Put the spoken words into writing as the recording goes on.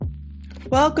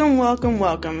Welcome, welcome,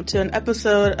 welcome to an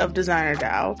episode of Designer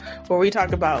DAO, where we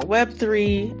talk about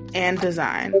Web3 and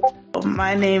design.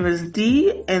 My name is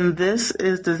Dee, and this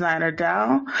is Designer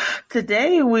DAO.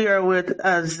 Today we are with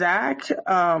Zack.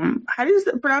 How do you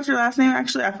pronounce your last name,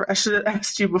 actually? I should have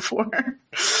asked you before.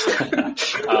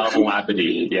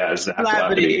 Labadie. Yeah, Zack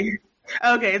Labadie.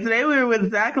 Okay, today we are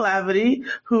with Zack Labadie,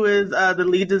 who is the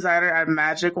lead designer at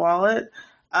Magic Wallet.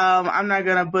 I'm not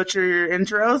going to butcher your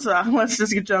intro, so let's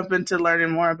just jump into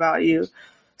learning more about you.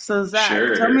 So, Zack,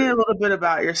 Tell me a little bit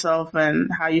about yourself and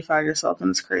how you find yourself in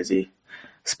this crazy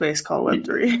space called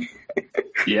Web3.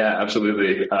 Yeah,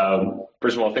 absolutely.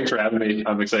 First of all, thanks for having me.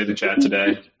 I'm excited to chat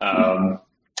today.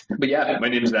 But yeah, my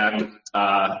name is Zack.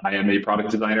 I am a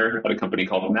product designer at a company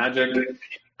called Magic.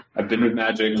 I've been with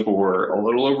Magic for a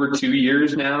little over 2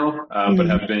 years now, but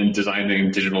have been designing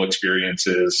digital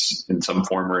experiences in some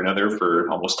form or another for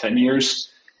almost 10 years.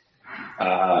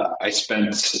 I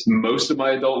spent most of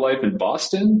my adult life in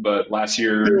Boston, but last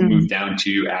year moved down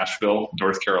to Asheville,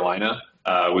 North Carolina,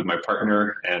 with my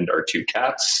partner and our 2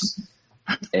 cats.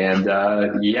 And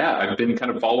I've been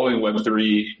kind of following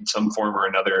Web3 in some form or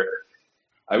another,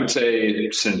 I would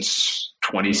say since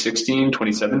 2016,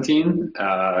 2017.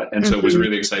 And so was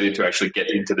really excited to actually get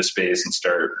into the space and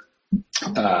start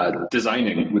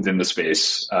designing within the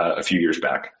space a few years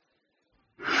back.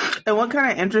 And what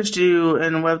kind of interests you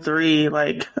in Web3?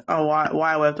 Like, why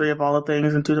Web3 of all the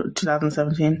things in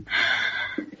 2017?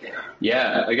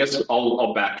 Yeah, I guess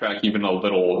I'll backtrack even a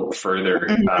little further.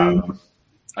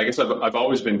 I guess I've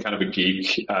always been kind of a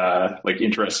geek, like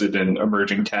interested in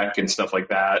emerging tech and stuff like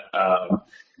that.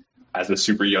 As a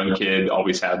super young kid,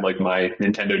 always had like my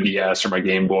Nintendo DS or my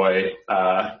Game Boy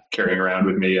carrying around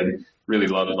with me, and really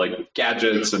loved like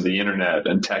gadgets and the internet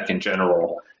and tech in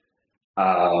general.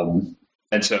 And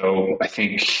so I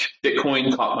think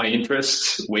Bitcoin caught my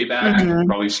interest way back,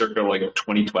 probably circa like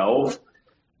 2012.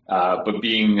 But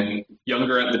being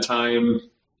younger at the time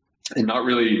and not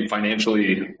really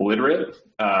financially literate,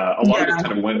 a lot of it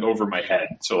kind of went over my head.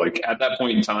 So like at that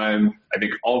point in time, I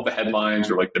think all of the headlines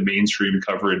or like the mainstream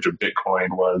coverage of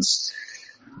Bitcoin was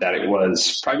that it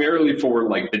was primarily for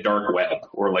like the dark web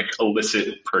or like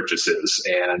illicit purchases.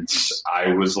 And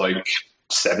I was like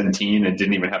 17 and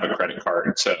didn't even have a credit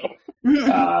card. So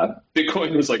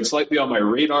Bitcoin was like slightly on my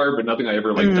radar, but nothing I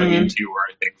ever like dug into or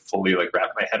I think fully like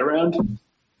wrapped my head around.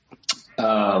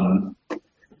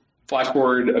 Flash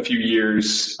forward a few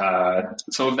years,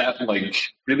 some of that like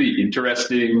really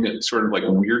interesting sort of like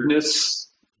weirdness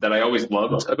that I always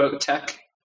loved about tech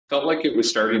felt like it was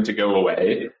starting to go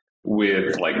away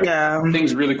with like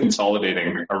things really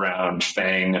consolidating around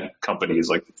FANG companies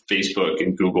like Facebook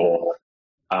and Google,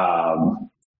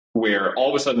 where all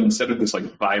of a sudden, instead of this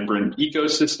like vibrant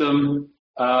ecosystem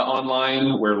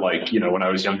online where like, you know, when I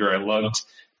was younger, I loved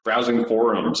browsing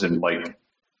forums and like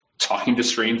talking to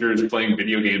strangers, playing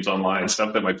video games online,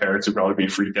 stuff that my parents would probably be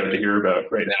freaked out to hear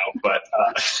about right now. But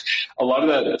a lot of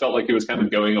that felt like it was kind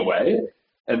of going away,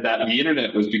 and that the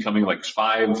internet was becoming like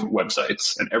 5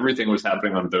 websites and everything was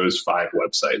happening on those 5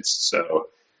 websites. So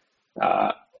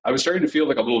I was starting to feel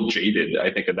like a little jaded,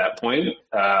 I think, at that point.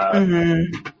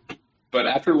 But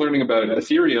after learning about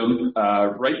Ethereum,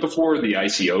 right before the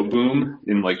ICO boom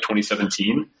in like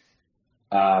 2017,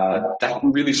 that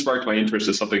really sparked my interest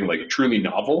in something like truly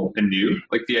novel and new,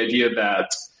 like the idea that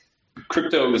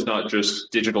crypto is not just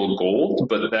digital gold,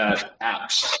 but that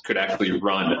apps could actually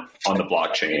run on the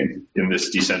blockchain in this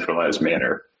decentralized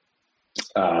manner.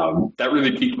 That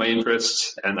really piqued my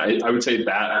interest, and I would say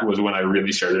that was when I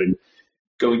really started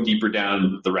going deeper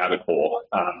down the rabbit hole.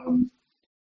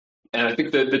 And I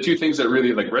think the 2 things that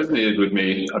really like resonated with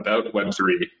me about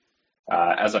Web3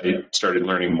 as I started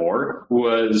learning more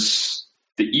was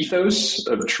the ethos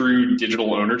of true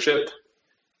digital ownership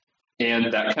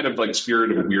and that kind of like spirit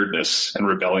of weirdness and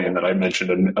rebellion that I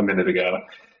mentioned a minute ago,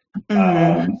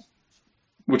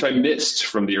 which I missed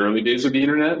from the early days of the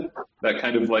internet, that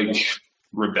kind of like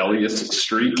rebellious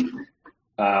streak,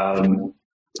 and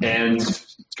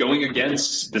going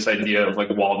against this idea of like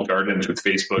walled gardens with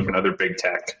Facebook and other big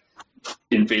tech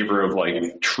in favor of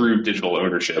like true digital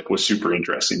ownership was super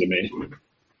interesting to me.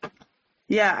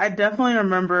 Yeah, I definitely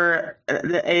remember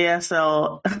the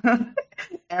ASL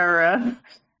era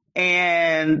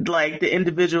and like the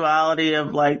individuality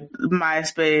of like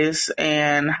MySpace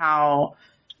and how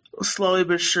slowly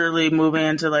but surely moving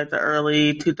into like the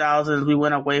early 2000s, we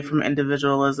went away from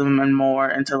individualism and more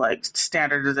into like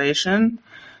standardization.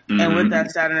 And with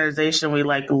that standardization, we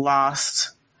like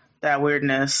lost that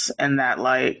weirdness and that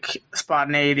like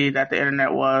spontaneity that the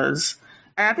internet was.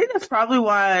 And I think that's probably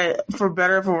why, for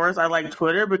better or for worse, I like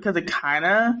Twitter, because it kind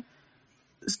of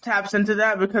taps into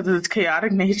that because of its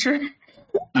chaotic nature.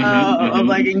 Of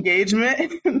like Mm-hmm.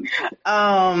 engagement.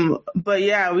 But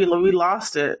yeah, we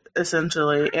lost it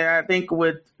essentially, and I think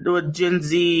with Gen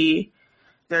Z,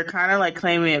 they're kind of like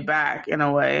claiming it back in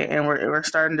a way, and we're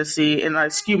starting to see, and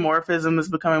like skeuomorphism is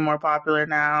becoming more popular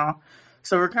now.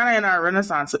 So we're kind of in our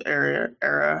Renaissance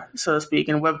era, so to speak,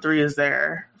 and Web3 is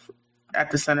there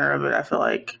at the center of it. I feel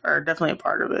like, or definitely a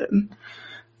part of it.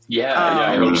 Yeah,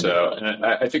 I hope Um, so. And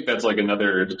I think that's like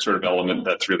another sort of element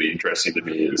that's really interesting to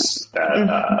me is that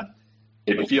mhm,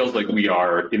 it feels like we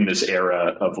are in this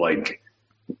era of like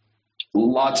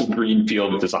lots of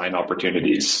greenfield design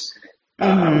opportunities where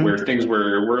mhm, things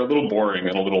were a little boring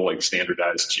and a little like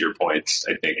standardized to your point,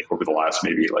 I think, over the last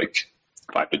maybe like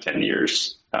 5 to 10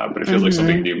 years. But it feels like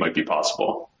something mhm. new might be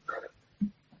possible.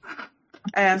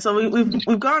 And so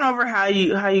we've gone over how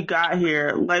you got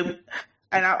here, like,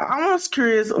 and I'm almost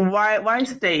curious why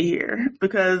stay here,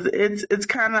 because it's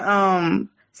kind of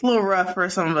it's a little rough for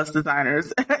some of us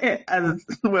designers as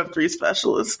Web3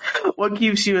 specialists. What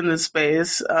keeps you in this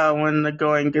space when the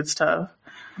going gets tough?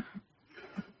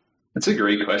 That's a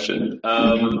great question.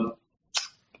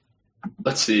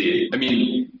 Let's see. I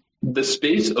mean, the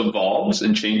space evolves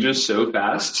and changes so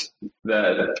fast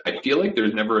that I feel like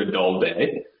there's never a dull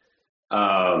day.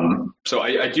 So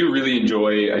I do really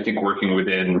enjoy, I think, working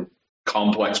within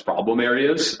complex problem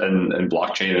areas, and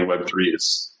blockchain and Web3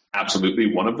 is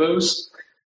absolutely one of those.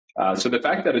 So the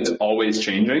fact that it's always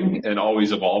changing and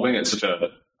always evolving at such a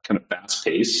kind of fast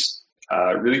pace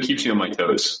really keeps you on my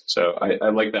toes. So I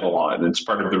like that a lot. And it's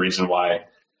part of the reason why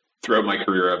throughout my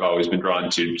career I've always been drawn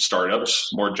to startups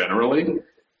more generally.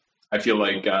 I feel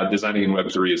like designing in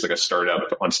Web3 is like a startup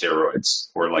on steroids,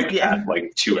 or like Yeah. at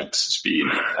like 2x speed.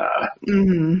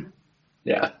 Hmm.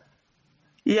 Yeah.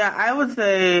 Yeah, I would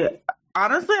say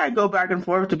honestly, I go back and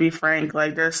forth, to be frank.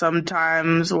 Like there's some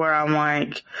times where I'm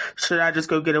like, should I just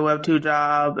go get a Web2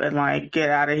 job and like get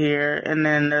out of here? And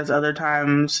then there's other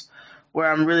times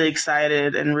where I'm really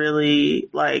excited and really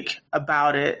like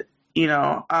about it, you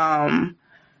know.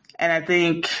 And I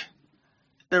think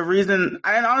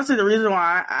and honestly, the reason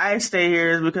why I stay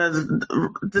here is because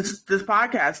this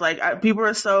podcast, like people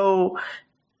are so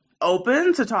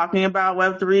open to talking about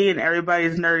Web3, and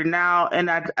everybody's nerding out, and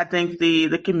I think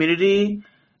the community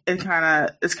is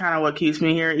kind of what keeps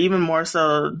me here, even more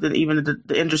so than even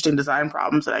the interesting design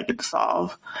problems that I get to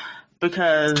solve,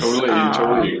 because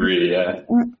Totally agree. Yeah.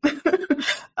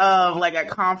 of like at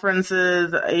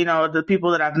conferences, the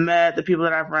people that I've met, the people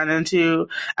that I've run into.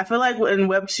 I feel like in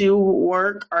Web2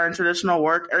 work or in traditional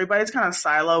work, everybody's kind of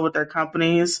siloed with their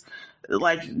companies.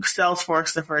 Like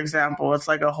Salesforce, for example, it's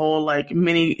like a whole like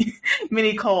mini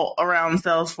mini cult around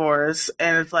Salesforce,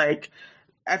 and it's like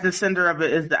at the center of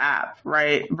it is the app,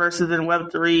 right? Versus in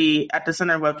Web3, at the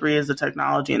center of Web3 is the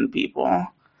technology and the people.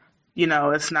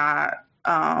 It's not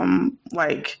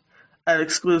like an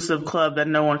exclusive club that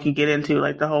no one can get into.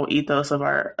 Like the whole ethos of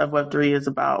Web3 is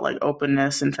about like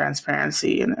openness and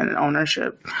transparency and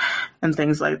ownership and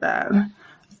things like that.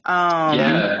 Um,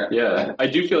 Yeah. I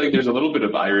do feel like there's a little bit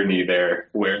of irony there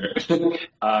where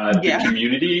the yeah,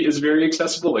 community is very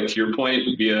accessible. Like to your point,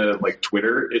 via like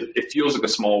Twitter, it feels like a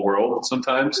small world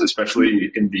sometimes,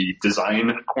 especially in the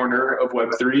design corner of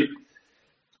Web3.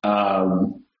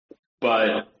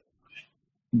 But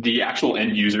the actual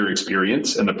end user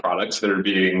experience and the products that are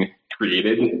being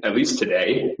created, at least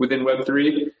today within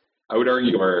Web3, I would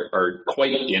argue are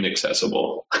quite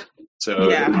inaccessible. So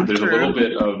yeah, there's a little true.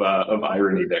 bit of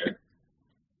irony there.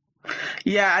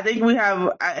 Yeah, I think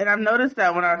and I've noticed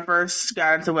that when I first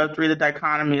got into Web3, the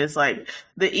dichotomy is like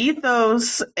the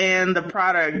ethos and the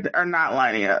product are not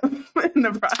lining up in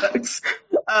the products.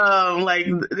 Like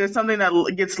there's something that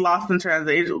gets lost in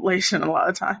translation a lot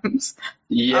of times.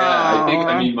 Yeah,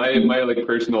 I Um, mean, my like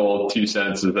personal 2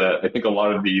 cents is that I think a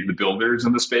lot of the builders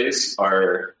in the space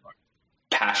are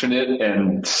passionate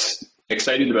and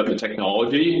excited about the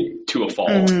technology to a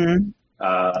fault. mhm.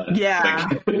 Like Yeah,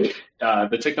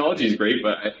 the technology is great,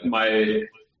 but my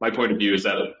point of view is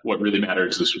that what really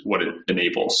matters is what it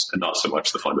enables, and not so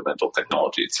much the fundamental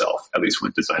technology itself. At least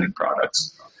when designing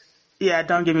products. yeah.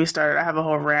 Don't get me started. I have a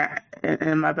whole rant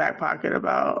in my back pocket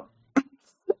about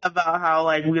how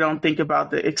like we don't think about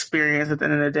the experience at the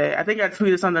end of the day. I think I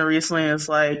tweeted something recently. It's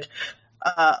like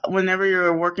whenever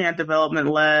you're working at development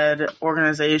led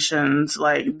organizations,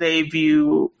 like they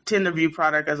tend to view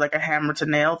product as like a hammer to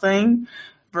nail thing,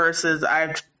 versus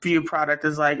I view product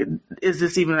as like, is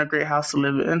this even a great house to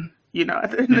live in?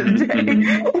 At the end of the Mm-hmm,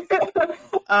 mm-hmm. day.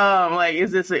 Like,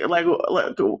 is this like,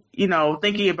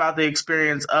 thinking about the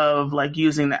experience of like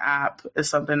using the app is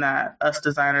something that us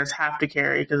designers have to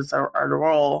carry because it's our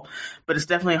role, but it's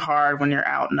definitely hard when you're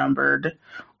outnumbered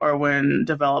or when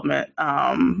development,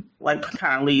 like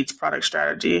kind of leads product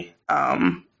strategy,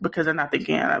 because they're not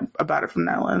thinking about it from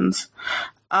that lens.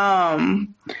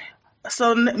 Um,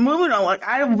 so moving on, like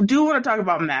I do want to talk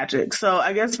about magic. So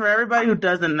I guess for everybody who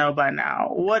doesn't know by now,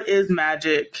 what is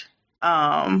magic?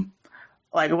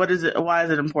 Like, what is it? Why is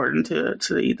it important to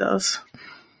the ethos?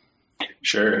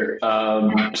 Sure.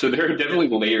 So there are definitely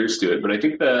layers to it, but I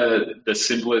think the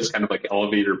simplest kind of like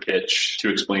elevator pitch to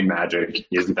explain magic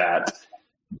is that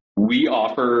we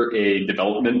offer a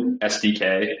development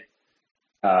SDK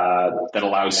that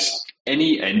allows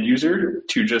any end user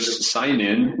to just sign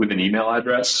in with an email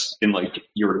address in like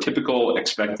your typical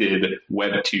expected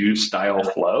Web 2 style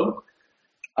flow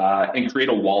and create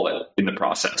a wallet in the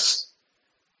process.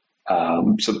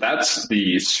 So that's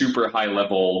the super high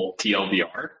level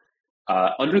TLDR.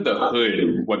 Under the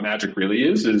hood, what Magic really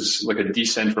is like a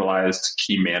decentralized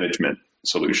key management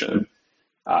solution.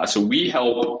 So we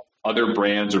help other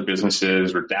brands or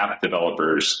businesses or dApp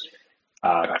developers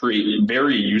create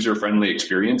very user-friendly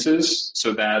experiences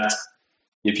so that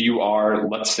if you are,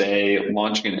 let's say,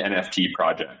 launching an NFT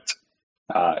project,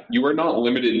 you are not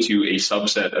limited to a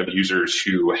subset of users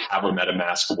who have a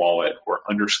MetaMask wallet or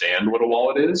understand what a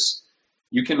wallet is.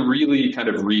 You can really kind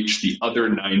of reach the other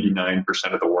 99%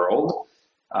 of the world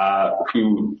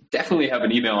who definitely have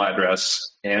an email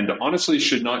address and honestly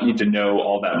should not need to know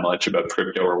all that much about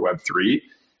crypto or Web3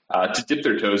 to dip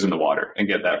their toes in the water and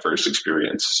get that first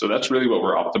experience. So that's really what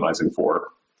we're optimizing for,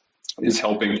 is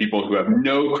helping people who have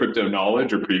no crypto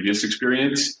knowledge or previous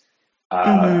experience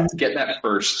get that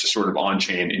first sort of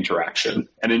on-chain interaction.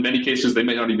 And in many cases, they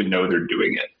may not even know they're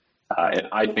doing it. And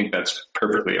I think that's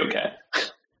perfectly okay.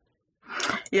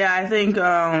 Yeah, I think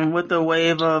with the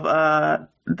wave of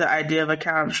the idea of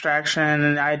account abstraction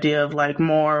and the idea of like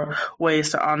more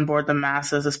ways to onboard the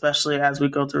masses, especially as we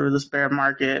go through this bear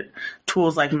market,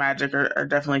 tools like Magic are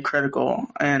definitely critical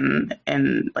and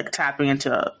like tapping into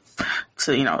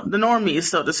the normies,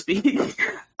 so to speak.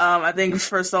 I think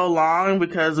for so long,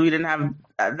 because we didn't have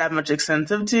that much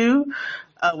incentive to,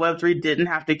 Web3 didn't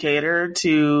have to cater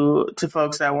to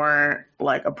folks that weren't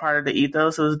like a part of the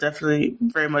ethos. It was definitely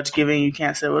very much giving, you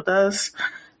can't sit with us.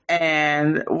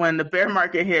 And when the bear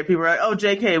market hit, people were like, oh,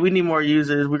 JK, we need more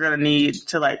users. We're going to need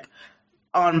to like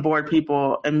onboard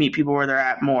people and meet people where they're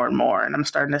at more and more. And I'm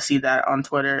starting to see that on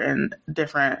Twitter and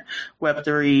different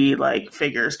Web3 like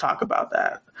figures talk about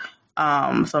that.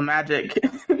 So Magic.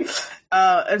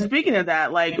 And speaking of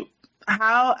that, like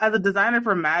how, as a designer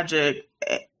for Magic,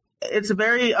 it's a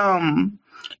very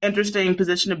interesting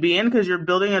position to be in because you're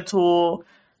building a tool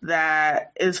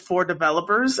that is for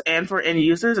developers and for end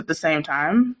users at the same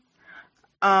time.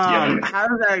 Yeah. How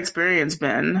has that experience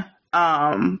been?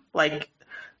 Like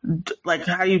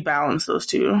how do you balance those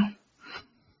two?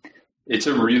 It's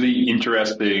a really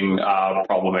interesting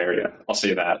problem area. I'll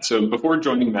say that. So before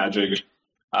joining Magic,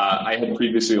 I had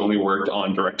previously only worked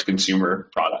on direct consumer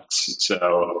products.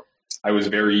 So I was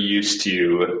very used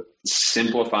to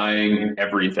simplifying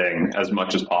everything as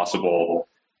much as possible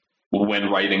when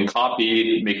writing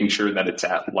copy, making sure that it's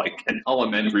at like an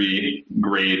elementary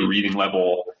grade reading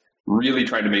level, really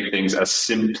trying to make things as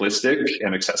simplistic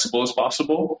and accessible as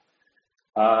possible.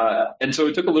 And so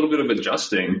it took a little bit of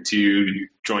adjusting to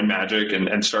join Magic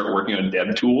and start working on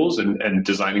dev tools and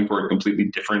designing for a completely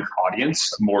different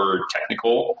audience, more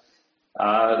technical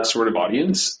sort of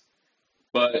audience.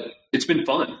 But it's been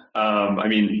fun. I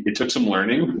mean, it took some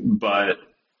learning, but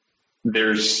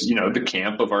there's, the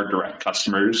camp of our direct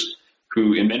customers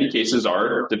who in many cases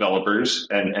are developers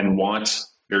and want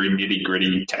very nitty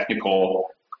gritty, technical,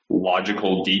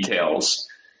 logical details.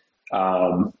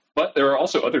 But there are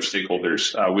also other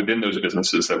stakeholders within those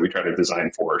businesses that we try to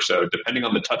design for. So depending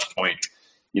on the touch point,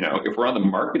 if we're on the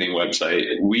marketing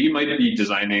website, we might be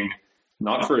designing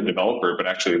not for a developer, but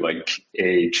actually like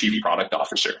a chief product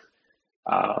officer.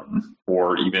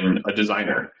 Or even a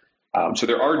designer. So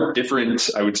there are different,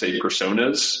 I would say,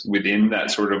 personas within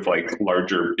that sort of like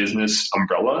larger business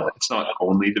umbrella. It's not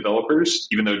only developers,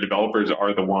 even though developers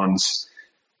are the ones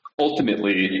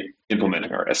ultimately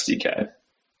implementing our SDK.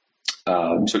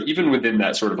 So even within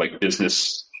that sort of like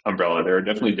business umbrella, there are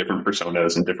definitely different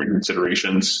personas and different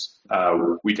considerations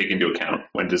we take into account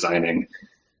when designing.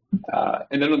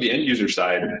 And then on the end user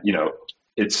side,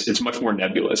 it's much more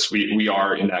nebulous. We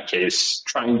are in that case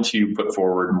trying to put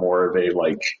forward more of a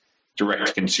like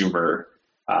direct consumer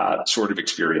sort of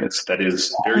experience that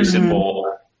is very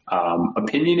simple,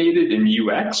 opinionated in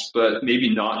UX, but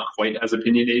maybe not quite as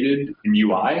opinionated in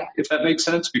UI, if that makes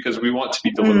sense, because we want to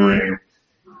be delivering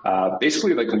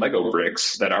basically like Lego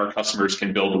bricks that our customers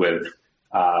can build with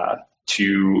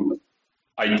to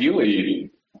ideally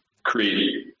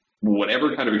create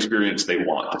whatever kind of experience they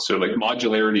want. So like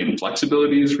modularity and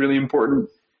flexibility is really important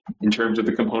in terms of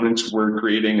the components we're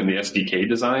creating and the SDK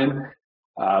design.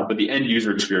 But the end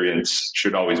user experience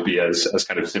should always be as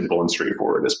kind of simple and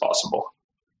straightforward as possible.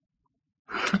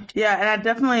 Yeah, and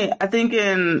I think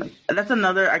that's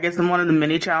another, I guess, one of the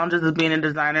many challenges of being a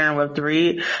designer in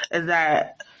Web3 is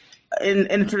that in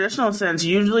a traditional sense,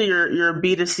 usually you're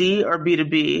B2C or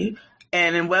B2B.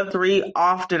 And in Web3,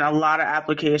 often a lot of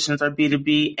applications are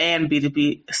B2B and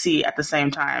B2C at the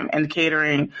same time and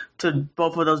catering to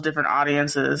both of those different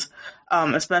audiences,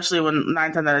 especially when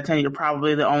 9 times out of 10, you're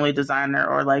probably the only designer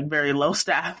or like very low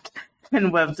staffed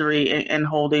in Web3 and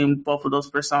holding both of those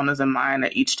personas in mind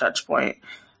at each touch point.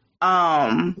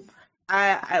 One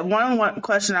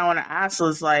question I want to ask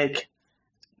was like,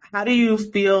 how do you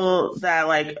feel that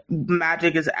like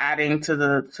Magic is adding to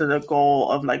the goal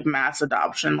of like mass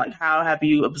adoption? Like, how have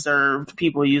you observed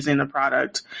people using the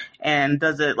product, and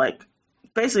does it like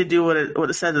basically do what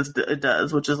it says it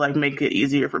does, which is like make it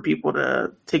easier for people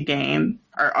to gain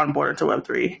or onboard into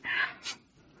Web3?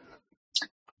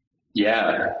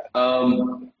 Yeah.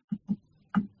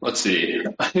 Let's see.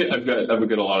 I've got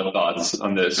a lot of thoughts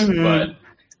on this, but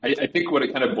I think what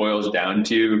it kind of boils down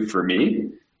to for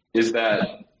me is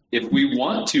that if we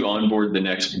want to onboard the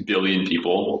next billion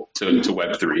people to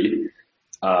Web3,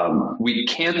 we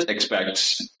can't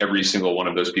expect every single one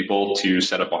of those people to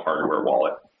set up a hardware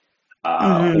wallet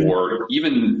or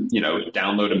even,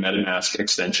 download a MetaMask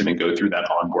extension and go through that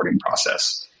onboarding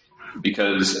process.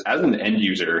 Because as an end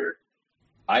user,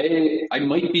 I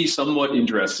might be somewhat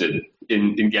interested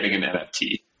in getting an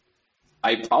NFT.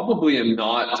 I probably am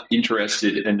not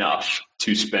interested enough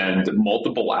to spend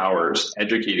multiple hours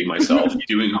educating myself,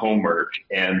 doing homework,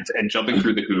 and jumping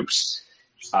through the hoops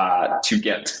to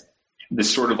get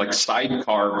this sort of like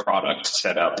sidecar product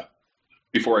set up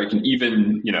before I can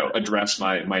even, address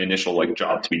my initial like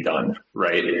job to be done,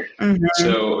 right?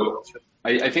 So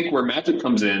I think where Magic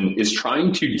comes in is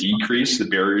trying to decrease the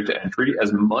barrier to entry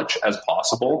as much as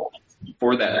possible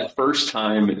for that first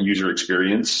time user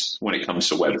experience when it comes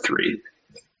to Web3.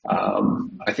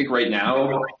 I think right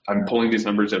now I'm pulling these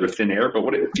numbers out of thin air, but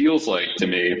what it feels like to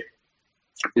me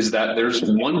is that there's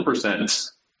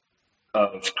 1%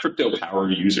 of crypto power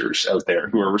users out there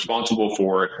who are responsible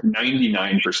for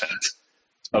 99%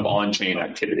 of on-chain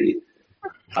activity.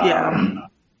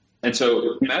 And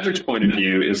so Magic's point of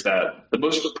view is that the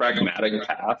most pragmatic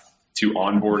path to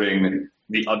onboarding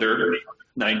the other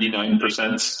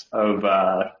 99%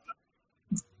 of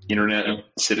internet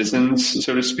citizens,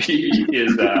 so to speak,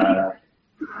 is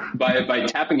by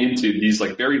tapping into these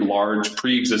like very large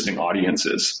pre-existing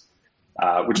audiences,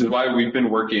 which is why we've been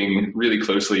working really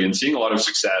closely and seeing a lot of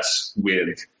success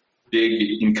with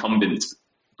big incumbent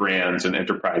brands and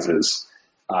enterprises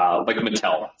like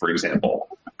Mattel, for example,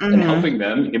 and helping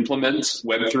them implement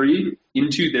Web3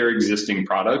 into their existing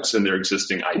products and their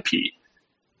existing IP.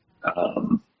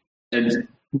 And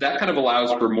that kind of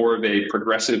allows for more of a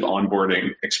progressive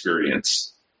onboarding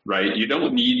experience, right? You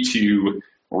don't need to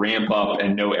ramp up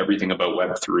and know everything about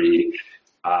Web3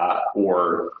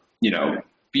 or,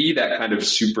 be that kind of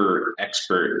super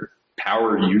expert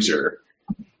power user.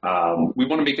 We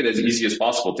want to make it as easy as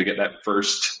possible to get that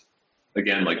first,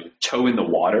 again, like toe in the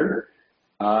water,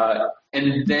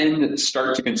 and then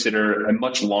start to consider a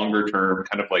much longer term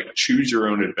kind of like choose your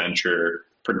own adventure,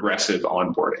 progressive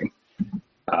onboarding.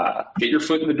 Get your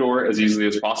foot in the door as easily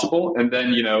as possible. And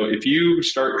then, if you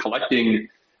start collecting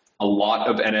a lot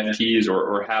of NFTs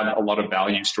or have a lot of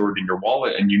value stored in your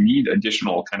wallet and you need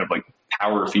additional kind of like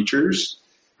power features,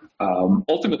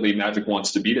 ultimately Magic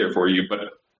wants to be there for you. But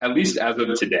at least as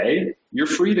of today, you're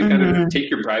free to kind of take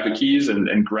your private keys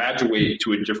and graduate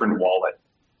to a different wallet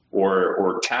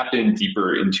or tap in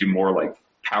deeper into more like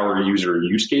power user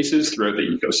use cases throughout the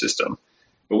ecosystem.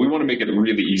 But we want to make it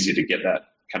really easy to get that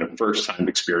kind of first time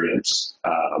experience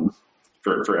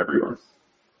for everyone.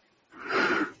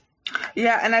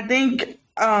 Yeah, and I think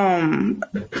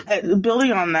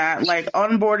building on that, like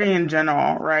onboarding in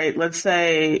general, right? Let's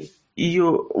say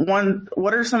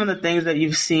what are some of the things that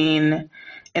you've seen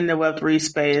in the Web3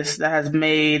 space that has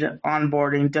made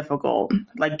onboarding difficult,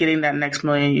 like getting that next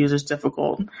million users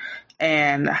difficult?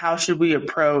 And how should we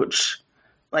approach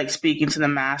like speaking to the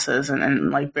masses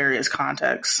and like various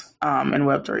contexts in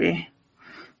Web3?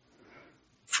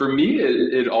 For me,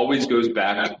 it always goes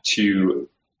back to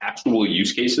actual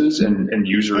use cases and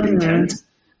user intent.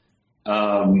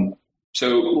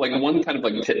 So like one kind of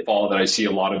like pitfall that I see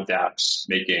a lot of dApps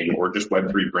making, or just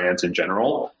Web3 brands in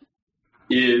general,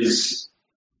 is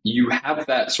you have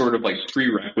that sort of like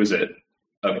prerequisite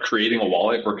of creating a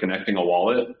wallet or connecting a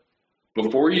wallet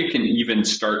before you can even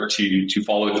start to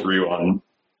follow through on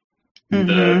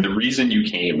the reason you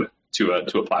came to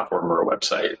a platform or a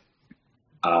website.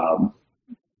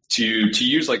 To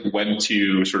use like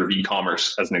Web2 sort of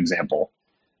e-commerce as an example,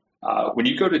 when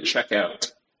you go to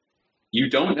checkout, you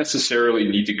don't necessarily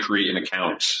need to create an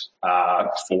account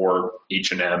for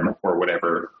H&M or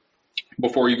whatever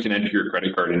before you can enter your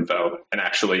credit card info and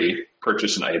actually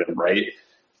purchase an item, right?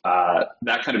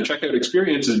 That kind of checkout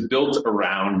experience is built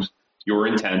around your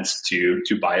intent to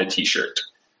buy a t-shirt.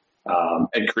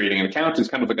 And creating an account is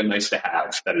kind of like a nice to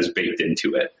have that is baked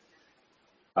into it.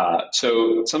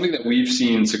 So something that we've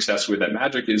seen success with at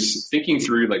Magic is thinking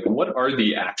through like what are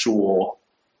the actual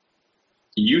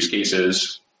use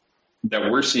cases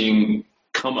that we're seeing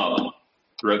come up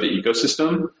throughout the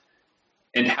ecosystem,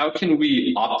 and how can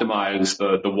we optimize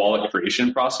the wallet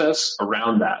creation process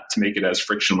around that to make it as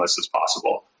frictionless as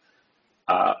possible.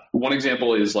 One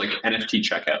example is like NFT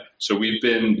checkout. So we've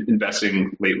been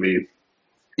investing lately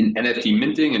in NFT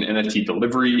minting and NFT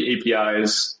delivery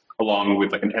APIs, along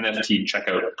with like an NFT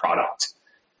checkout product.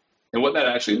 And what that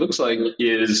actually looks like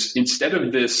is, instead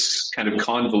of this kind of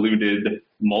convoluted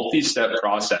multi-step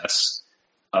process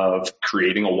of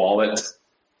creating a wallet,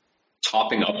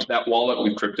 topping up that wallet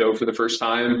with crypto for the first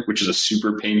time, which is a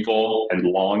super painful and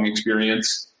long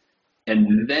experience,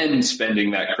 and then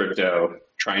spending that crypto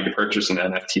trying to purchase an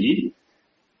NFT,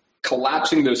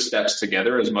 collapsing those steps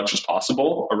together as much as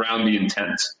possible around the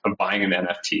intent of buying an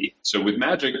NFT. So with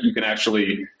Magic, you can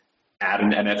actually add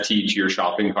an NFT to your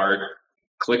shopping cart,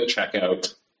 click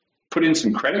checkout, put in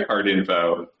some credit card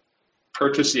info,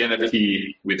 purchase the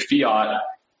NFT with fiat,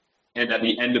 and at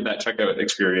the end of that checkout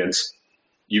experience,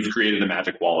 you've created a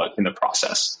Magic wallet in the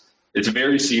process. It's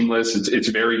very seamless. It's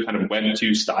very kind of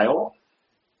Web2 style,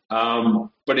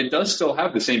 but it does still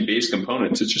have the same base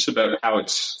components. It's just about how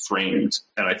it's framed,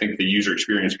 and I think the user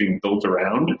experience being built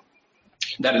around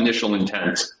that initial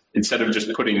intent, instead of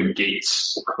just putting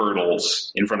gates or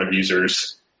hurdles in front of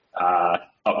users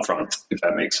up front, if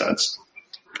that makes sense.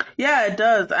 Yeah, it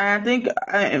does. And I think,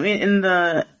 I mean,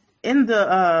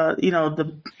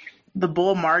 the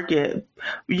bull market,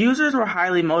 users were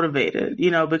highly motivated,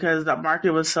 because the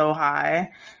market was so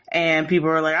high and people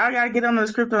were like, I got to get on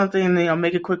this crypto thing,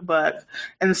 make a quick buck.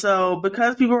 And so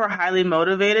because people were highly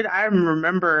motivated, I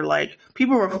remember like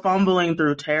people were fumbling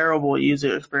through terrible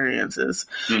user experiences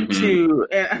and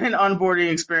onboarding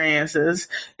experiences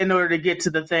in order to get to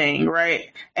the thing,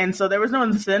 right? And so there was no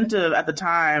incentive at the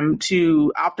time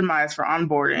to optimize for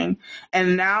onboarding.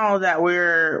 And now that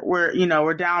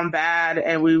we're down bad,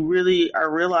 and we really are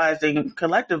realizing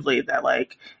collectively that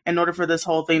like in order for this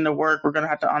whole thing to work, we're going to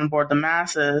have to onboard the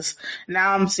masses.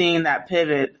 Now I'm seeing that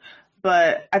pivot.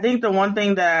 But I think the one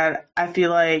thing that I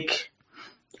feel like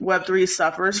Web3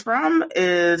 suffers from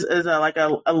is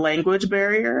a language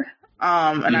barrier.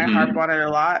 And I harp on it a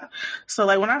lot. So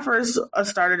like when I first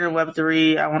started in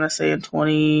Web3, I want to say in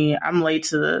I'm late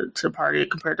to the party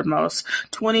compared to most,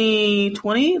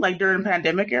 2020, like during the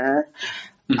pandemic era.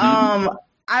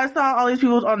 I saw all these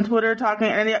people on Twitter talking,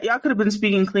 and y'all could have been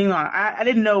speaking Klingon. I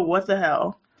didn't know what the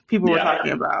hell people were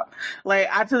talking about. Like,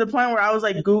 to the point where I was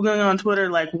like Googling on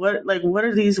Twitter, what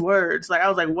are these words? Like, I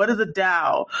was like, what is a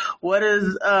DAO? What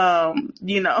is,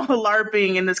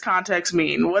 LARPing in this context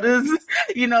mean? What is,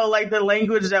 like the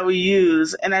language that we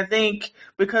use? And I think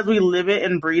because we live it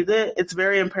and breathe it, it's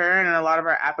very apparent in a lot of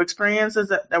our app experiences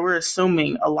that we're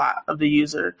assuming a lot of the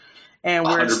user, and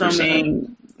we're 100%.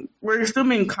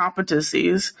 assuming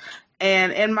competencies.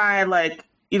 And in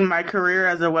my career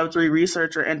as a Web3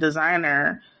 researcher and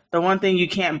designer, the one thing you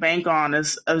can't bank on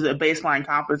is a baseline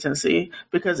competency,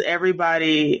 because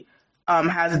everybody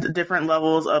has different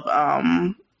levels of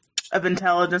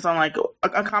intelligence on like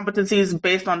competencies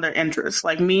based on their interests.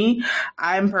 Like me,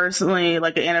 I'm personally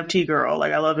like an NFT girl.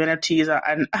 Like I love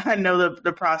NFTs. I know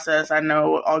the process. I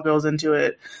know what all goes into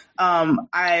it.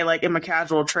 I like am a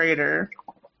casual trader,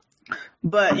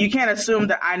 but you can't assume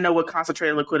that I know what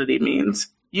concentrated liquidity means,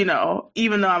 even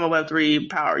though I'm a Web3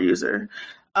 power user.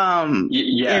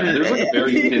 There's like a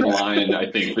very thin line,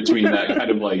 I think, between that kind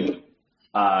of like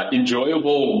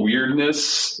enjoyable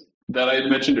weirdness that I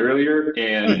mentioned earlier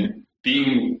and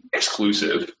being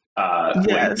exclusive,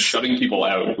 like shutting people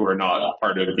out who are not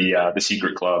part of the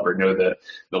secret club or know the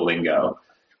lingo.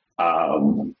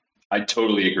 I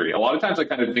totally agree. A lot of times I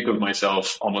kind of think of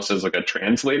myself almost as like a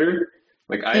translator.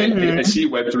 Like I see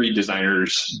Web3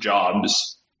 designers'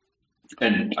 jobs,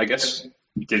 and I guess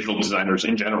digital designers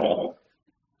in general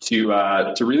to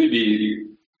really be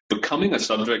becoming a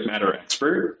subject matter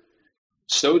expert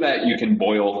so that you can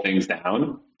boil things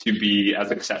down to be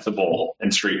as accessible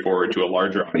and straightforward to a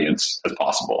larger audience as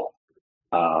possible.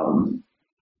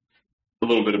 A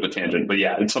little bit of a tangent, but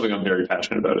yeah, it's something I'm very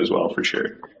passionate about as well, for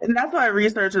sure. And that's why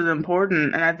research is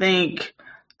important. And I think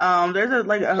there's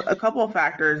a couple of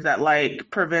factors that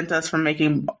like prevent us from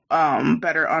making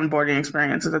better onboarding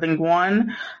experiences. I think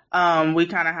one, we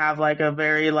kind of have like a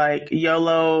very like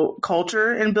YOLO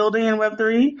culture in building in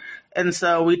Web3. And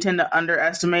so we tend to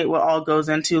underestimate what all goes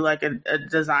into like a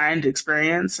designed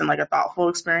experience and like a thoughtful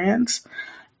experience.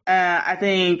 I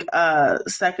think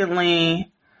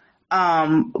secondly,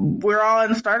 we're all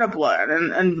in startup blood,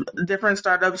 and different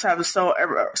startups have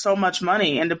so much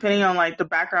money, and depending on like the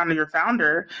background of your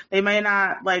founder, they may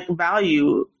not like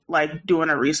value like doing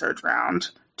a research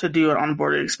round to do an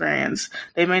onboarding experience.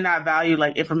 They may not value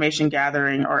like information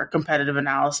gathering or competitive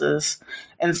analysis,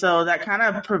 and so that kind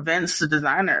of prevents the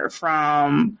designer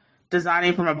from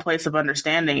designing from a place of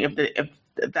understanding if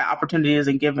that opportunity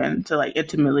isn't given to like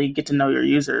intimately get to know your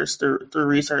users through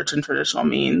research and traditional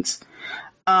means.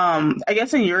 I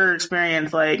guess in your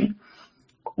experience, like,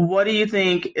 what do you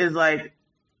think is like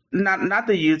not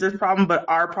the user's problem, but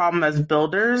our problem as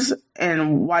builders,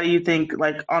 and why do you think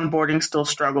like onboarding still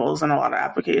struggles in a lot of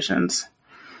applications?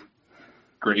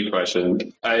 Great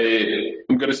question.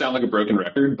 I'm going to sound like a broken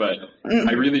record, but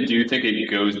I really do think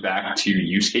it goes back to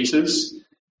use cases,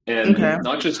 and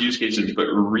not just use cases, but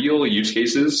real use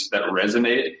cases that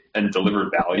resonate and deliver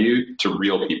value to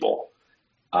real people.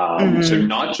 So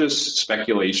not just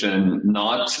speculation,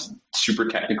 not super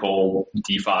technical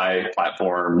DeFi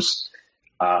platforms,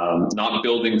 not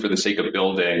building for the sake of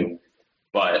building,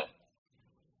 but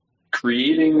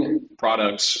creating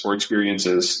products or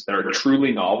experiences that are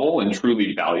truly novel and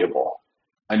truly valuable.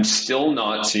 I'm still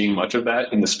not seeing much of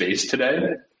that in the space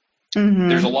today.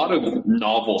 There's a lot of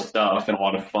novel stuff and a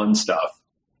lot of fun stuff.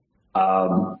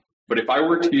 But if I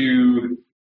were to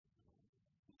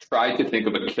try to think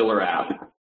of a killer app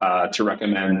to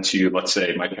recommend to, let's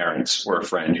say, my parents or a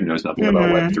friend who knows nothing about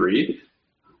Web3,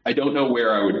 I don't know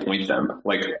where I would point them.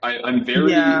 Like, I'm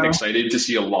very excited to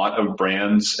see a lot of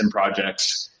brands and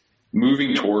projects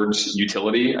moving towards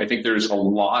utility. I think there's a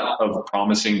lot of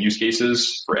promising use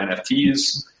cases for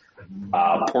NFTs.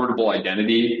 Portable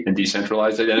identity and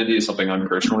decentralized identity is something I'm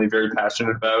personally very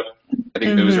passionate about. I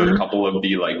think those are a couple of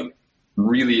the like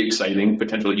really exciting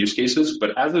potential use cases.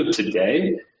 But as of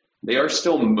today, they are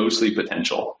still mostly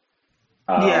potential.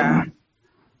 And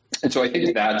so I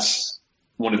think that's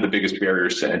one of the biggest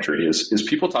barriers to entry is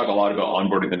people talk a lot about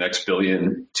onboarding the next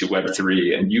billion to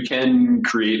Web3, and you can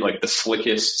create like the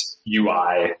slickest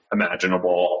UI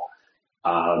imaginable.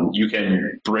 You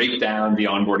can break down the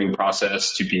onboarding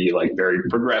process to be like very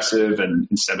progressive, and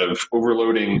instead of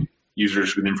overloading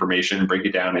users with information, break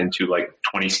it down into like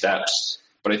 20 steps.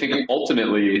 But I think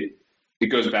ultimately it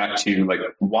goes back to like,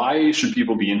 why should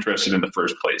people be interested in the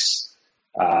first place?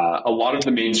 A lot of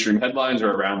the mainstream headlines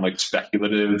are around like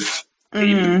speculative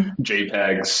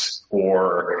JPEGs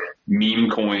or meme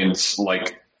coins,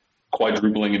 like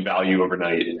quadrupling in value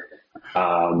overnight.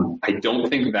 I don't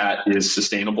think that is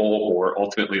sustainable or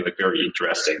ultimately like very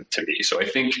interesting to me. So I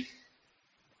think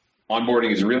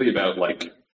onboarding is really about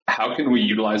like, how can we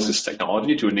utilize this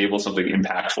technology to enable something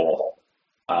impactful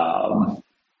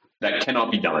that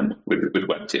cannot be done with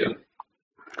Web 2.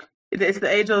 It's the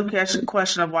age-old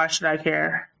question of why should I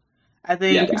care? I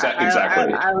think exactly.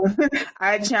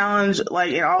 I challenge,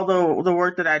 like, in all the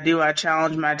work that I do, I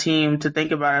challenge my team to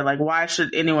think about it. Like, why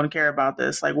should anyone care about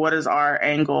this? Like, what is our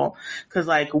angle? Because,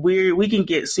 like, we can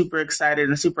get super excited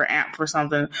and super amped for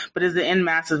something, but is the end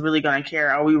masses really going to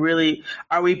care? Are we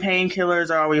painkillers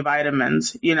or are we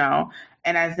vitamins? You know?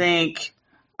 And I think,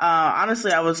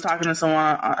 honestly, I was talking to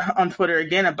someone on Twitter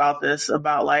again about this,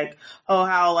 about like,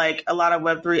 how like a lot of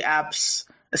Web3 apps,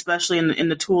 especially in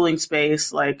the tooling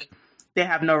space, like, they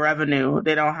have no revenue.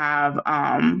 They don't have,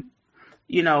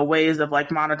 ways of like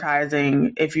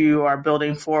monetizing if you are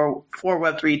building for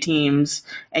Web3 teams,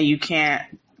 and you can't,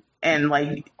 and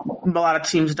like a lot of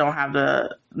teams don't have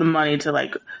the money to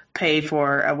like pay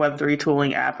for a Web3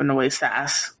 tooling app in the way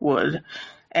SaaS would.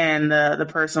 And the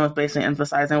person was basically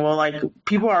emphasizing, well, like,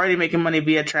 people are already making money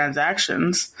via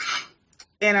transactions.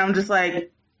 And I'm just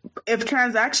like, if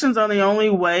transactions are the only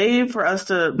way for us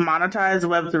to monetize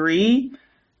Web3,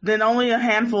 then only a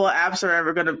handful of apps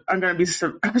are going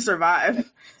to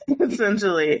survive,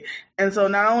 essentially. And so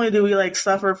not only do we like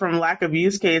suffer from lack of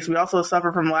use case, we also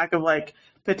suffer from lack of like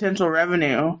potential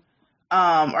revenue,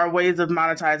 or ways of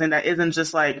monetizing that isn't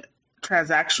just like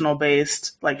transactional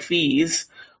based, like fees,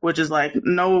 which is like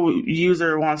no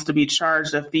user wants to be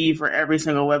charged a fee for every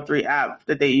single Web3 app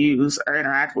that they use or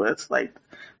interact with. Like,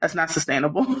 that's not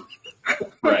sustainable.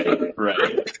 Right,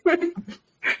 right.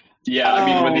 Yeah, I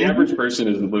mean, when the average person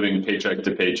is living paycheck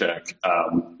to paycheck,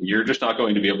 you're just not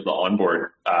going to be able to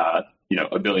onboard,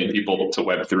 a billion people to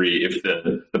Web3 if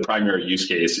the primary use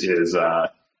case is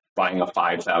buying a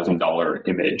 $5,000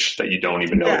 image that you don't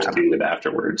even know what to do with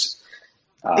afterwards.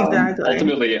 Exactly.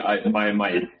 Ultimately,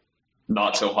 my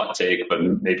not so hot take, but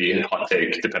maybe a hot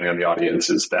take depending on the audience,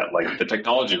 is that like the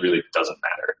technology really doesn't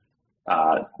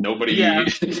matter. Nobody,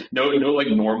 no like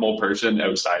normal person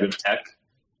outside of tech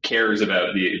cares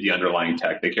about the underlying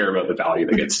tech. They care about the value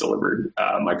that gets delivered.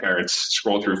 My parents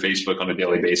scroll through Facebook on a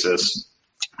daily basis.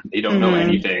 They don't know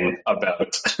anything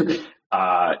about,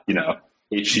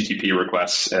 HTTP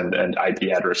requests and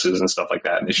IP addresses and stuff like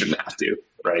that, and they shouldn't have to,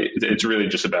 right? It's really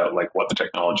just about like what the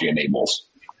technology enables.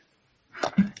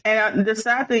 And the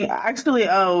sad thing, actually,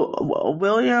 Michael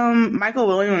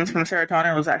Williams from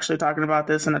Serotonin was actually talking about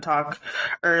this in a talk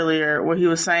earlier, where he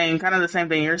was saying kind of the same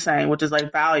thing you're saying, which is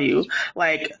like value.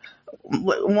 Like,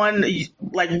 one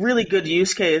like really good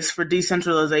use case for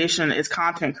decentralization is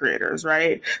content creators,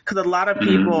 right? Because a lot of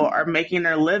people are making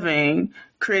their living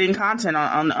creating content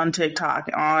on TikTok,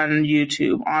 on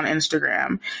YouTube, on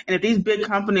Instagram. And if these big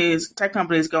companies, tech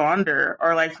companies go under,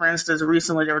 or like, for instance,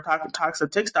 recently there were talks of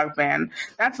TikTok ban,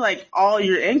 that's like all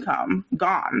your income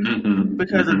gone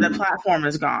because the platform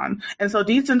is gone. And so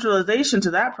decentralization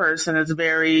to that person is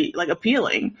very like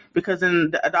appealing, because then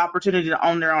the opportunity to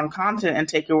own their own content and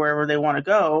take it wherever they want to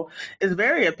go is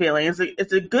very appealing.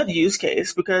 It's a good use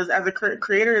case, because as a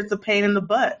creator, it's a pain in the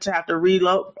butt to have to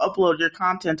upload your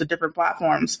content to different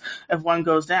platforms if one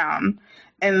goes down.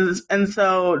 And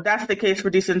so that's the case for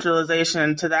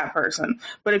decentralization to that person.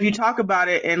 But if you talk about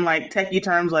it in like techie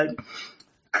terms, like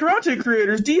content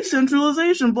creators,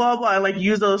 decentralization, blah, blah, like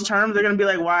use those terms, they're going to be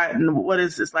like, why, what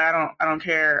is this? Like, I don't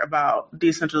care about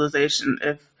decentralization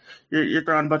if you're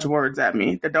throwing a bunch of words at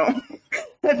me that don't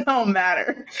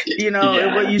matter.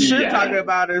 What you should talk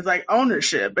about is like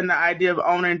ownership and the idea of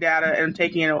owning data and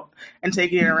taking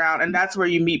it around. And that's where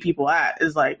you meet people at,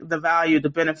 is like the value, the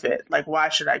benefit. Like, why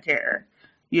should I care?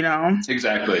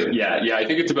 Exactly. Yeah. I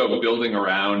think it's about building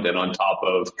around and on top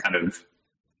of kind of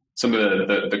some of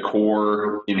the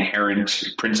core inherent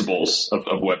principles of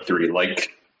Web3, like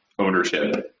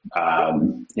ownership,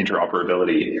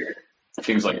 interoperability,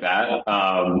 things like that.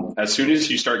 As soon as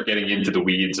you start getting into the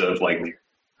weeds of like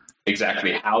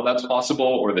exactly how that's possible,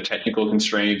 or the technical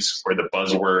constraints, or the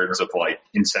buzzwords of like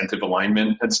incentive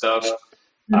alignment and stuff,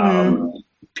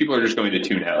 people are just going to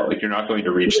tune out. Like, you're not going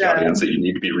to reach the audience that you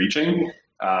need to be reaching.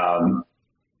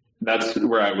 That's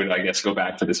where I would, I guess, go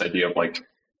back to this idea of like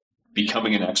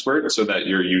becoming an expert so that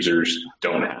your users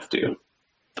don't have to.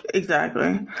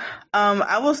 Exactly.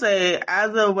 I will say,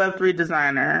 as a Web3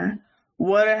 designer,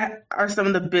 what are some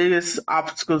of the biggest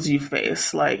obstacles you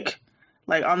face? Like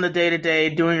on the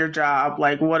day-to-day doing your job,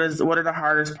 like what are the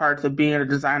hardest parts of being a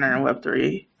designer in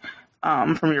Web3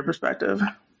 from your perspective?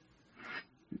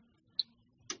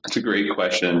 That's a great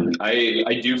question.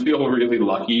 I do feel really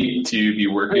lucky to be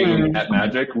working at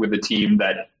Magic with a team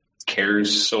that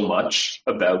cares so much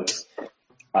about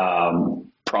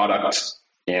product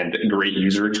and great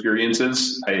user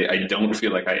experiences. I don't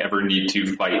feel like I ever need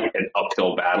to fight an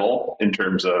uphill battle in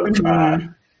terms of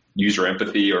user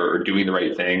empathy or doing the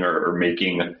right thing or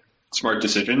making smart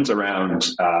decisions around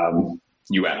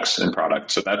UX and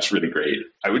product. So that's really great.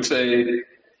 I would say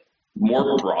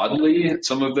more broadly,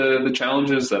 some of the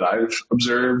challenges that I've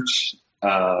observed,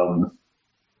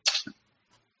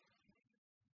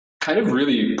 kind of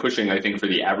really pushing, I think, for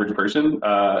the average person.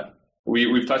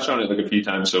 We've touched on it like a few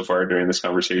times so far during this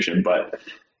conversation, but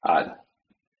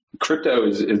crypto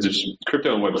is just,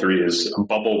 crypto and Web3 is a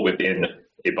bubble within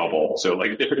a bubble. So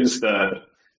like there is the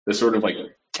sort of like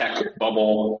tech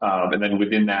bubble, and then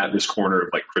within that, this corner of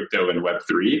like crypto and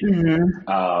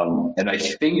Web3. And I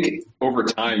think over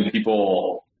time,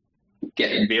 people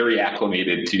get very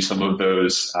acclimated to some of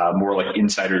those more like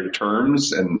insider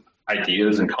terms and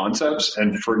ideas and concepts,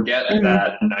 and forget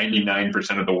that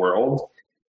 99% of the world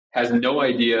has no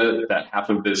idea that half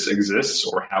of this exists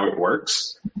or how it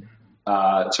works.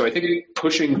 So I think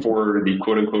pushing for the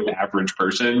quote unquote average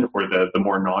person or the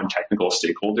more non-technical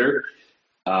stakeholder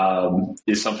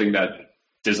is something that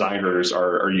designers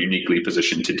are uniquely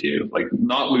positioned to do. Like,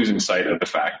 not losing sight of the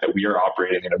fact that we are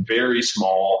operating in a very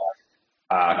small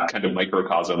kind of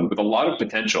microcosm with a lot of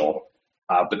potential,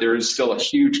 but there is still a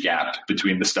huge gap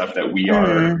between the stuff that we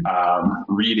are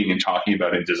reading and talking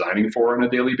about and designing for on a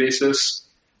daily basis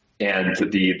and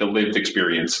the lived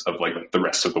experience of like the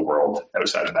rest of the world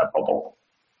outside of that bubble.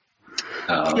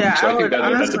 Yeah, So I I think would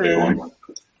that's a big honestly. one.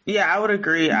 Yeah, I would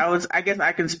agree. I guess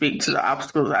I can speak to the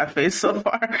obstacles I've faced so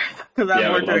far because I've Yeah,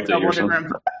 I would worked at love to hear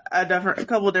some. a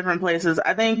couple different places.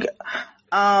 I think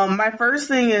my first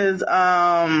thing is,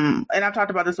 and I've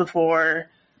talked about this before,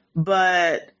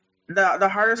 but the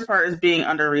hardest part is being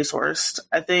under resourced.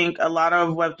 I think a lot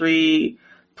of Web3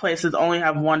 places only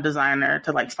have one designer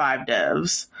to like five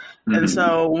devs, and Hmm.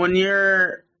 so when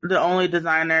you're the only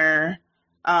designer,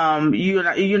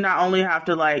 you not only have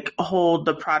to like hold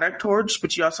the product torch,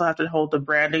 but you also have to hold the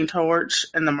branding torch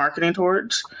and the marketing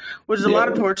torch, which is a lot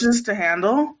of Yeah. torches to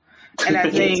handle. And I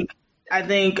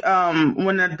think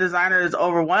when a designer is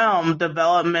overwhelmed,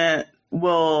 development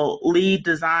will lead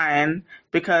design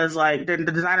because like the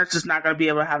designer's just not going to be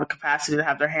able to have a capacity to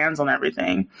have their hands on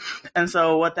everything. And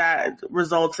so what that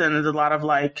results in is a lot of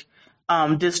like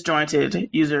disjointed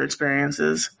user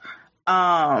experiences.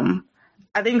 Um,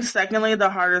 I think secondly, the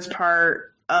hardest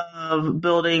part of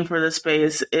building for the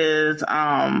space is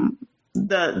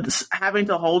the having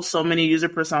to hold so many user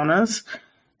personas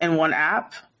in one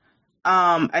app.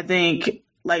 I think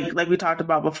like we talked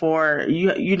about before,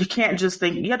 you can't just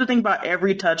think, you have to think about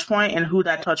every touch point and who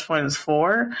that touch point is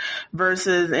for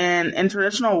versus in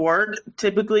traditional work,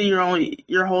 typically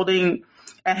you're holding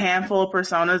a handful of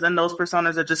personas and those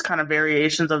personas are just kind of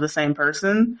variations of the same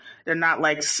person. They're not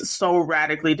like so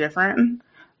radically different.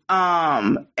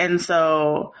 And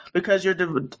so because you're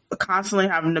constantly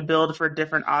having to build for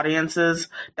different audiences,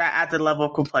 that adds a level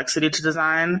of complexity to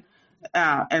design.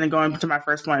 And then going to my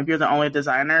first point, if you're the only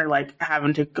designer, like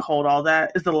having to hold all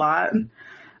that is a lot. And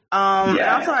also,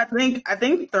 Yeah. I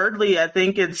think thirdly, I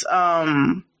think it's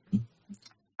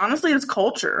honestly it's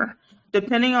culture.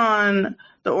 Depending on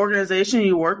the organization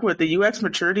you work with, the UX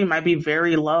maturity might be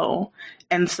very low,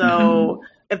 and Hmm. so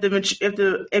if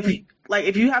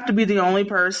you have to be the only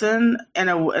person in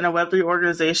a Web3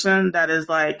 organization that is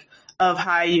like of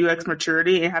high UX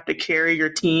maturity and have to carry your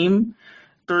team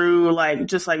through like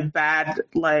just like bad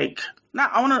like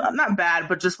not bad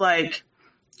but just like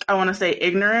I want to say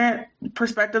ignorant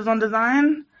perspectives on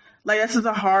design. Like this is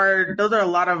a hard. Those are a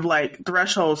lot of like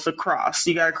thresholds to cross.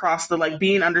 You got to cross the like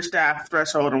being understaffed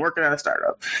threshold and working at a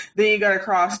startup. Then you got to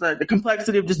cross the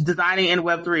complexity of just designing in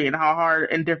Web3 and how hard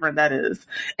and different that is.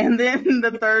 And then the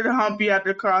third hump you have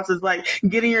to cross is like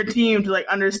getting your team to like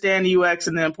understand UX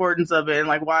and the importance of it and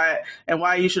like why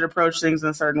you should approach things in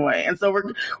a certain way. And so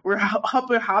we're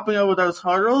hopping over those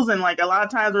hurdles and like a lot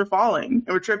of times we're falling and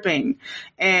we're tripping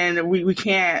and we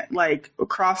can't like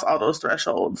cross all those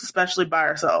thresholds, especially by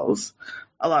ourselves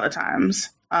a lot of times.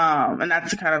 And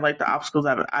that's kind of like the obstacles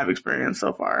I've experienced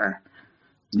so far,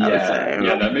 I would Yeah, say.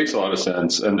 yeah, that makes a lot of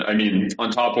sense. And I mean,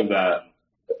 on top of that,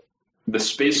 the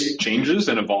space changes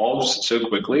and evolves so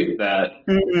quickly that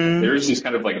Mm-hmm. there's this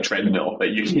kind of like treadmill that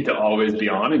you need to always be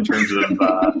on in terms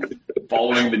of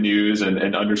following the news and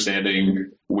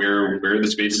understanding where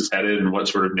the space is headed and what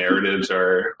sort of narratives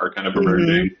are kind of Mm-hmm.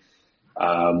 emerging,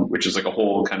 which is like a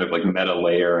whole kind of like meta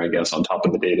layer, I guess, on top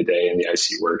of the day to day and the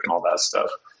IC work and all that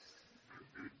stuff.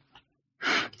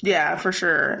 Yeah, for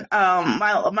sure.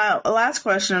 My last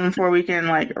question before we can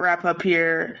like wrap up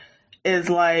here is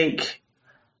like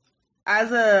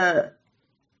as a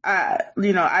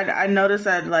I noticed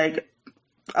that like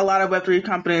a lot of Web3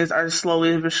 companies are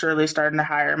slowly but surely starting to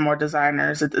hire more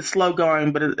designers. It's slow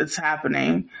going, but it's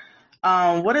happening.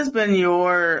 What has been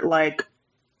your like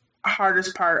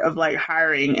hardest part of like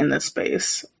hiring in this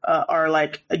space, or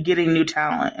like getting new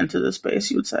talent into this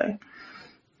space? You would say.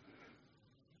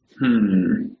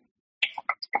 Hmm.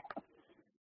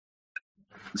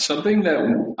 Something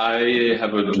that I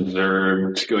have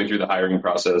observed going through the hiring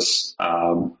process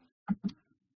over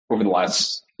the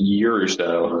last year or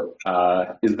so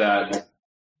is that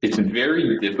it's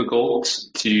very difficult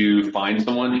to find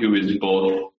someone who is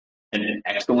both an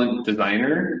excellent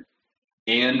designer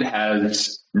and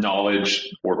has knowledge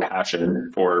or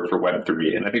passion for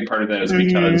Web3. And I think part of that is Mm-hmm.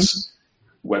 because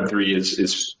Web3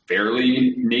 is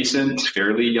fairly nascent,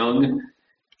 fairly young.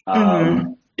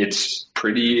 Mm-hmm. It's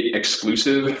pretty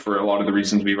exclusive for a lot of the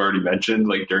reasons we've already mentioned,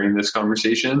 like during this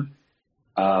conversation.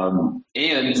 And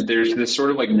there's this sort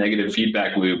of like negative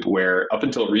feedback loop where up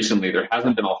until recently, there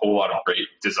hasn't been a whole lot of great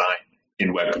design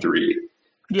in Web3. So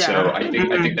Yeah. I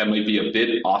think that might be a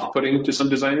bit off-putting to some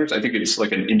designers. I think it's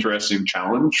like an interesting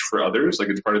challenge for others. Like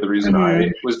it's part of the reason Mm-hmm.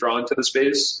 I was drawn to the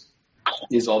space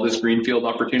is all this greenfield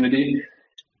opportunity.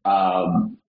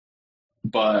 Um,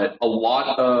 but a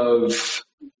lot of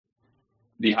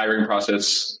the hiring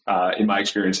process, in my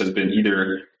experience, has been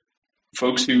either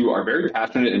folks who are very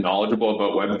passionate and knowledgeable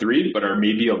about Web3, but are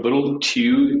maybe a little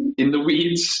too in the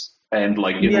weeds and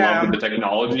like in love with the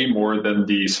technology more than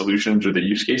the solutions or the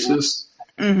use cases,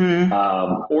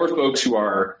 or folks who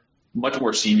are much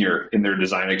more senior in their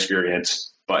design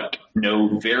experience but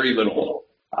know very little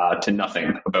to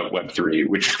nothing about Web3,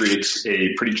 which creates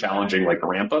a pretty challenging like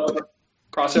ramp up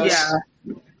process.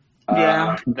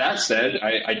 That said,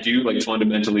 I do like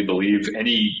fundamentally believe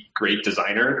any great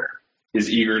designer is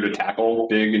eager to tackle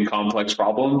big and complex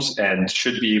problems and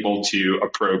should be able to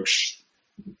approach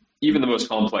even the most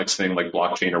complex thing like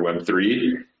blockchain or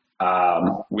Web3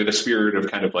 with a spirit of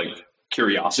kind of like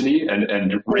curiosity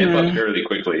and ramp up fairly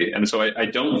quickly. And so I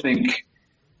don't think,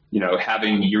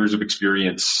 having years of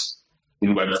experience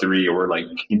in Web3 or like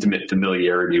intimate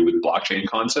familiarity with blockchain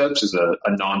concepts is a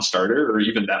non-starter or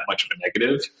even that much of a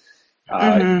negative.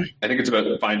 I think it's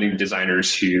about finding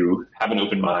designers who have an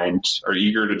open mind, are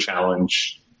eager to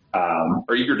challenge,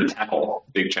 are eager to tackle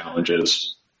big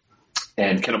challenges,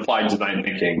 and can apply design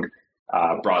thinking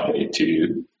broadly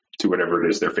to whatever it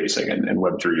is they're facing. And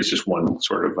Web3 is just one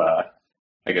sort of, like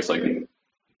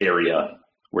area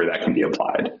where that can be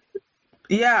applied.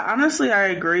 Yeah, honestly, I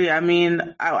agree. I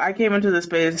mean, I came into the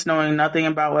space knowing nothing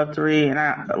about Web3 and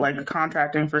I like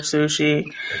contracting for sushi.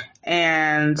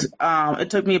 And it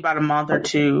took me about a month or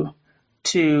two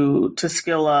to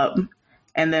skill up.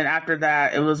 And then after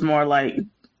that, it was more like,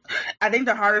 I think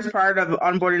the hardest part of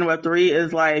onboarding Web3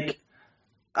 is like,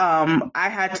 I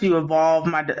had to evolve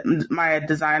my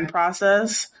design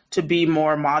process to be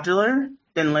more modular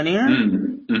than linear.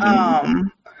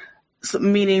 So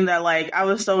meaning that like I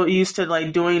was so used to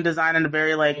like doing design in a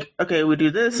very like, okay, we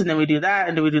do this and then we do that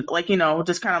and then we do like,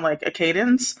 just kind of like a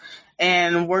cadence.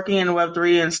 And working in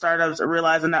Web3 and startups,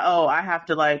 realizing that, I have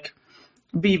to like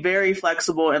be very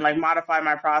flexible and like modify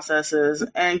my processes.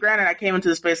 And granted, I came into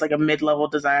the space like a mid-level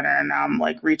designer and now I'm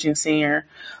like reaching senior.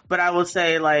 But I would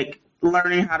say like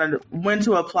learning when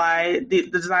to apply the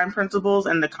design principles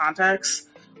and the context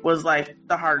was like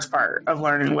the hardest part of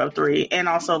learning Web3, and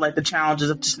also like the challenges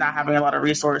of just not having a lot of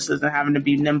resources and having to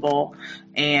be nimble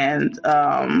and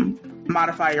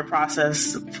modify your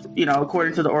process,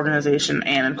 according to the organization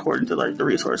and according to like the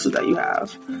resources that you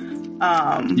have.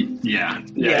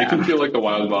 It can feel like the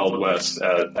wild, wild west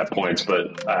at points,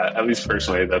 but at least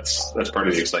personally, that's part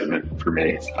of the excitement for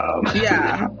me.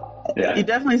 You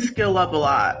definitely skill up a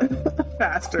lot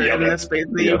faster in this space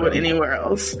than you would anywhere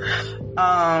else.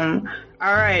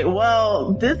 All right.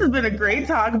 Well, this has been a great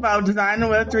talk about design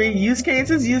and Web3 use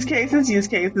cases is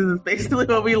basically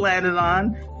what we landed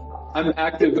on. I'm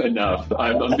active enough.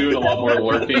 I'm doing a lot more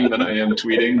lurking than I am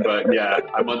tweeting, but yeah,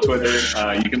 I'm on Twitter.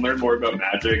 You can learn more about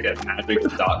Magic at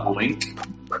magic.link.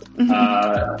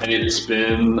 And it's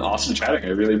been awesome chatting. I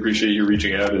really appreciate you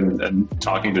reaching out and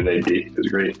talking today, Dee. It was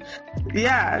great.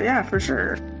 Yeah, for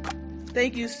sure.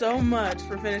 Thank you so much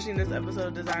for finishing this episode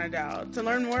of Designer DAO. To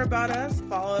learn more about us,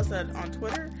 follow us on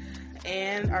Twitter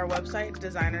and our website,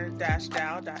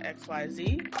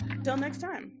 designer-dao.xyz. Till next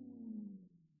time.